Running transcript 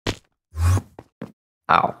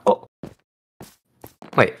Ow. Oh.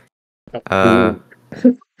 Wait. Ooh.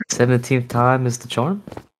 17th time is the charm?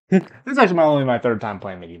 This is actually only my third time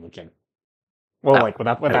playing Medieval King. Well, Oh, like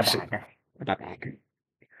without the actually. hacker. Without the hacker.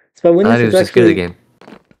 So if I win I thought this, it it's was just good at the actually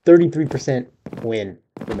game. 33% win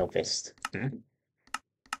with no fist.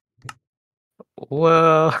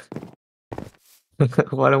 Well,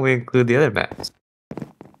 why don't we include the other maps?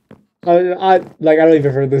 I don't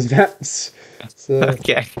even heard those maps. So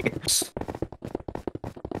Okay.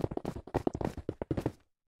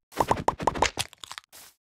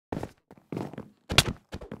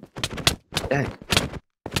 Dang.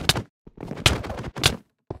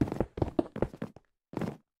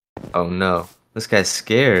 Oh no, this guy's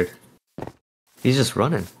scared. He's just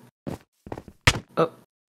running. Oh,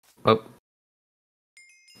 oh.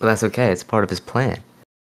 But that's okay, it's part of his plan.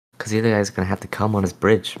 Because the other guy's gonna have to come on his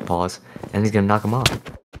bridge, pause, and he's gonna knock him off.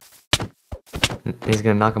 He's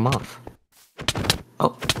gonna knock him off.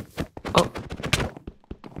 Oh, oh,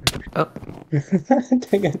 oh.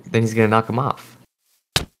 dang it. Then he's gonna knock him off.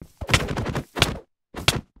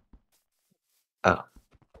 Oh.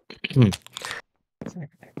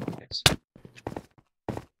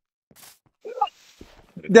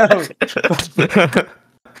 No.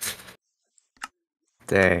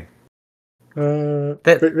 Dang.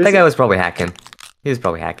 That That guy was probably hacking. He was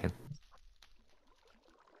probably hacking.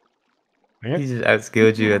 He just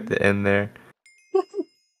outskilled you at the end there.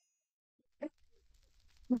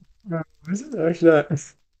 This is actually not...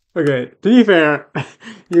 Okay, to be fair,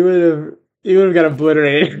 you would have got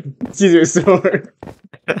obliterated using a sword.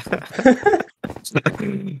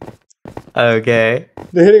 Okay.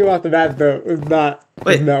 The hitting him off the bat though was not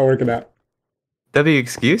working out. W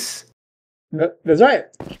excuse? No, that's right.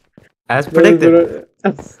 As predicted.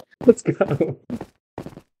 Let's go.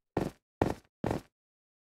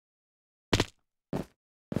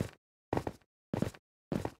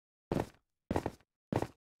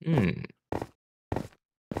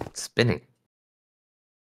 Spinning.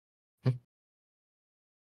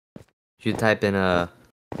 You type in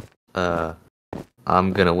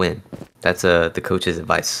I'm gonna win. That's the coach's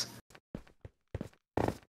advice.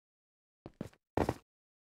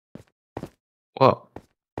 Whoa.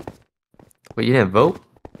 Wait, you didn't vote?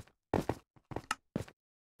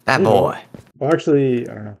 That boy. Well, actually,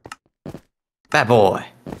 I don't know. That boy.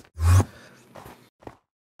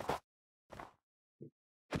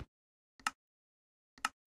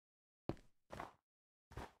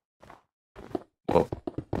 Whoa.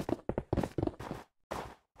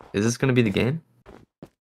 Is this gonna be the game?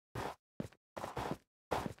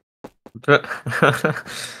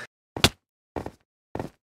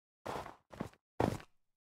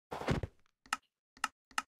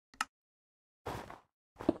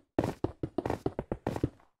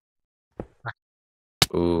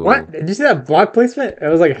 Ooh. What? Did you see that block placement? It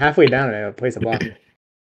was like halfway down and I placed a block.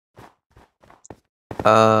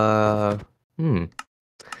 I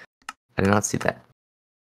did not see that.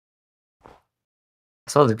 I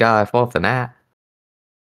saw this guy fall off the mat.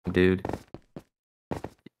 Dude.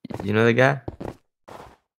 You know the guy?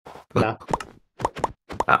 No.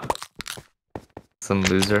 Oh. Some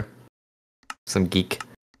loser. Some geek.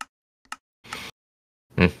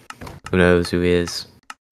 Who knows who he is?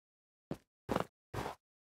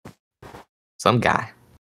 Some guy.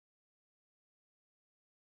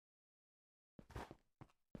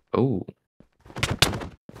 Oh.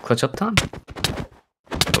 Clutch up time.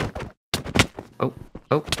 Oh.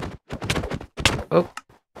 Oh. Oh.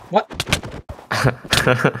 What?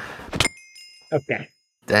 Okay.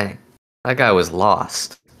 Dang. That guy was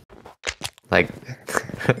lost. Like,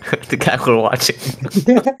 the guy we're watching.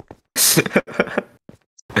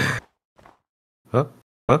 Huh?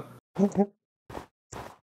 Huh?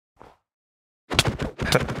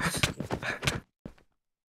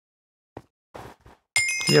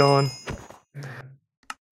 Yawn.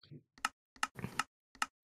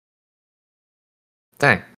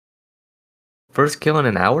 Dang. First kill in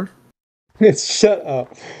an hour? Shut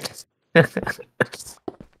up.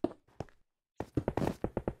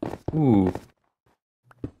 Ooh.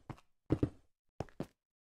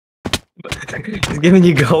 He's giving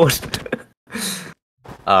you gold.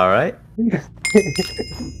 Alright.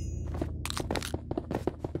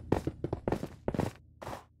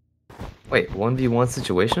 Wait, 1v1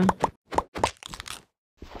 situation?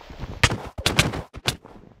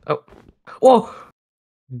 Oh. Whoa!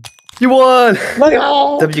 You won!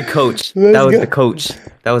 W coach. That was the coach.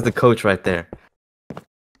 That was the coach right there.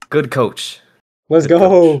 Good coach. Let's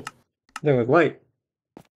go. That was light.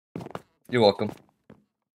 You're welcome.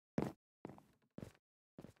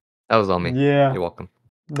 That was on me. Yeah. You're welcome.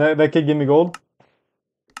 That kid gave me gold.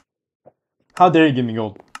 How dare you give me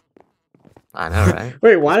gold? I know, right?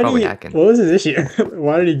 Wait, He's why did probably he? hacking. What was his issue?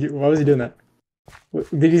 Why did he? Why was he doing that?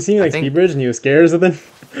 Did he see me I like think. speed bridge and he was scared or something?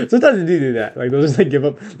 Sometimes they do that. Like they'll just like give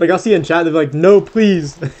up. Like I'll see in chat they're like, no,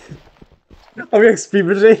 please. I'll be like speed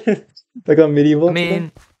bridge like on I medieval.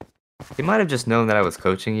 mean, he might have just known that I was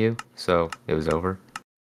coaching you, so it was over.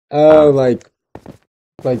 Oh, like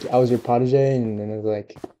I was your protege, and then it was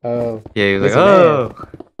like, oh, Yeah, he was he's like, a man.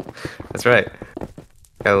 "Oh, that's right."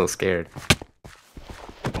 Got a little scared.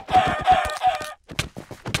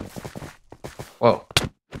 Whoa,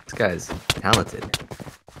 this guy's talented.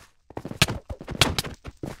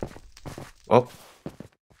 Oh.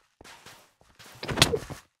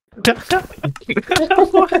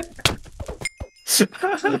 What?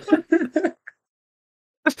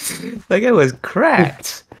 That guy was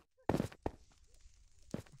cracked.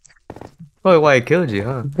 Probably why I killed you,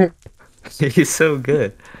 huh? He's so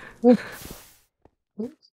good.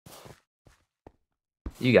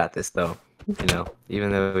 You got this, though. You know,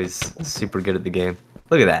 even though he's super good at the game.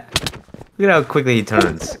 Look at that. Look at how quickly he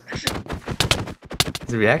turns.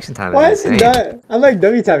 His reaction time Why is is it insane. not? I'm like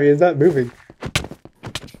W tapping. It's not moving.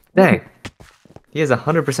 Dang. He has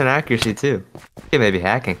 100% accuracy, too. He may be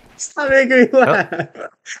hacking. Stop making me Oh, laugh.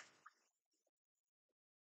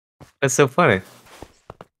 that's so funny.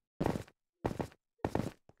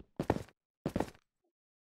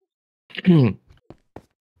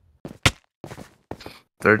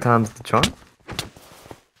 Third time's the charm?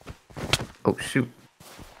 Oh, shoot.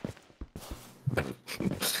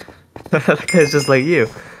 That guy's just like you.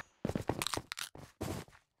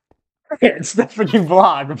 It's the freaking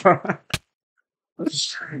vlog, bro.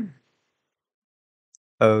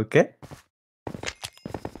 Okay.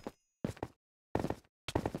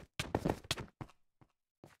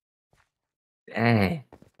 Dang.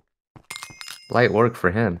 Light work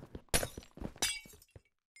for him.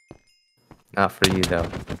 Not for you, though.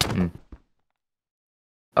 Hmm.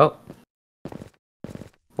 Oh.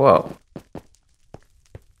 Whoa.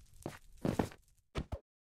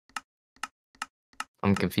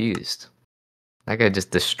 I'm confused. That guy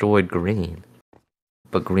just destroyed green.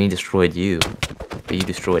 But green destroyed you. But you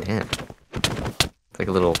destroyed him. It's like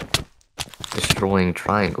a little destroying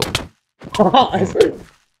triangle.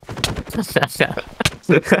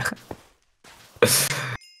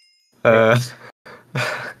 uh,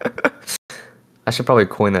 I should probably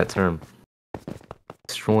coin that term.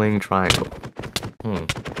 Destroying triangle. Hmm.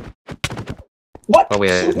 What? Probably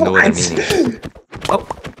has no other meaning. Oh!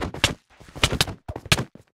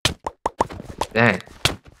 Dang.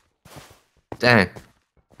 Dang.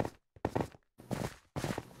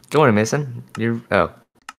 Jordan Mason, you're... Oh.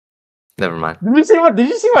 Never mind. Did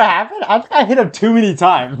you see what happened? I think I hit him too many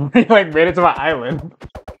times. He like made it to my island.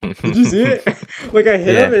 Did you see it? Like I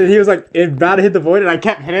hit him Yeah. and he was like about to hit the void and I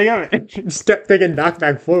kept hitting him and he just kept taking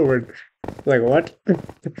knockback forward. Like what?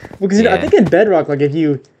 Because you know, I Yeah. think in bedrock, like if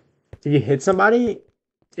you hit somebody,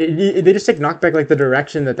 they just take knockback like the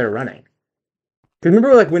direction that they're running. Cause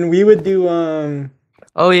remember like when we would do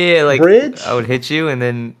Oh yeah, like bridge? I would hit you and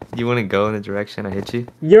then you wouldn't go in the direction I hit you.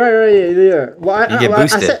 You're right, yeah. Well, You get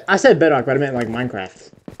boosted. I said bedrock, but I meant like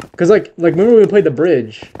Minecraft. Cause like remember when we played the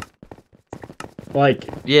bridge? Like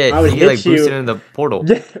Yeah, I would you get like hit you. boosted into the portal.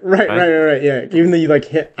 Yeah, right, Right? right. Yeah, even though you like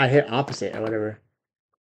I hit opposite or whatever.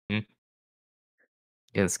 Hmm.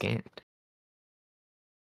 Getting scammed.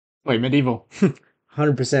 Wait, medieval.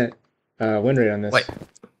 100% win rate on this. Wait.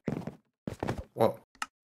 Whoa.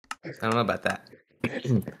 I don't know about that.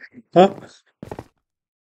 Huh?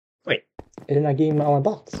 Wait, it did not give me all my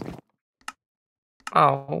box.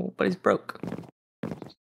 Oh, but he's broke.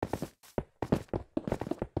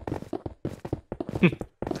 I'm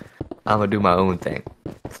gonna do my own thing.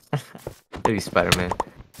 Dirty Spider-Man.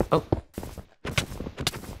 Oh.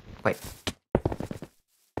 Wait.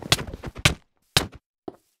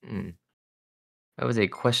 Hmm. That was a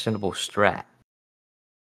questionable strat.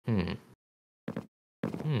 Hmm.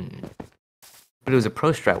 But it was a pro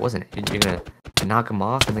strat, wasn't it? You're gonna knock him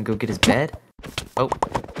off and then go get his bed? Oh.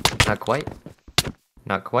 Not quite.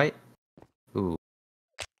 Not quite. Ooh.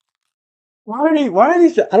 Why are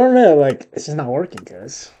these? I don't know. Like it's just not working,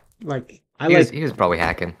 cause like He was probably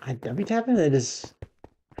hacking. I W tap it. It is.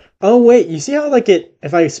 Oh wait, you see how like it?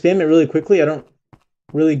 If I spam it really quickly, I don't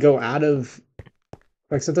really go out of.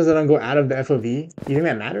 Like sometimes I don't go out of the FOV. You think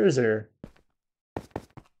that matters or?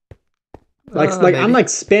 Like I'm Maybe. like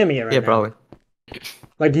spamming it right Yeah, now. probably.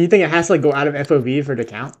 Like, do you think it has to like go out of FOV for it to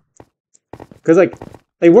count? Because like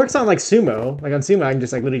it works on like sumo. Like on sumo, I can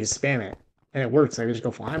just like literally just spam it and it works. Like, I just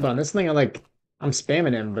go flying. But on this thing, I'm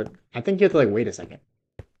spamming him. But I think you have to like wait a second,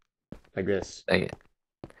 like this. Dang it.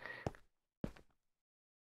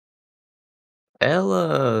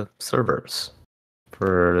 servers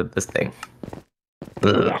for this thing.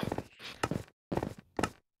 Yeah.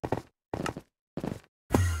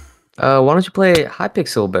 Why don't you play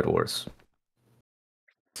Hypixel Bed Wars?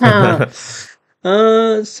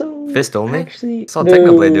 So Fist only? actually, Saw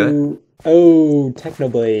Technoblade do it. no. Oh,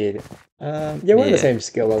 Technoblade. Yeah, we're on the Yeah. same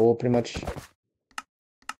skill level, pretty much.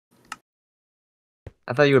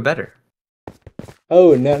 I thought you were better.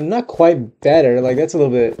 Oh, no, not quite better. Like that's a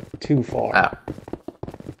little bit too far. Ah,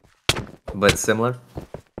 but similar.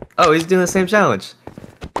 Oh, he's doing the same challenge.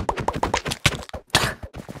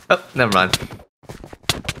 Oh, never mind.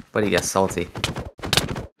 But he gets salty.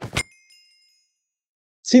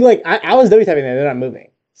 See, like I was W typing there, they're not moving,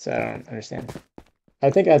 so I don't understand. I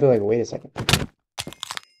think I have to like wait a second.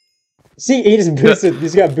 See, he just boosted. He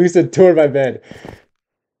just got boosted toward my bed.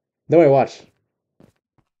 Don't worry, watch.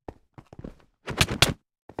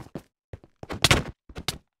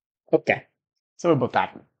 Okay, so we're both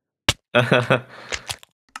back.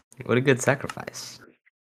 What a good sacrifice.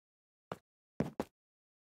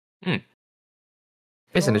 Hmm.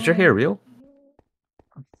 Mason, is your hair real?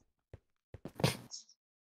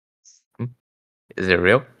 Hmm? Is it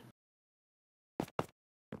real?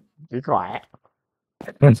 Be quiet.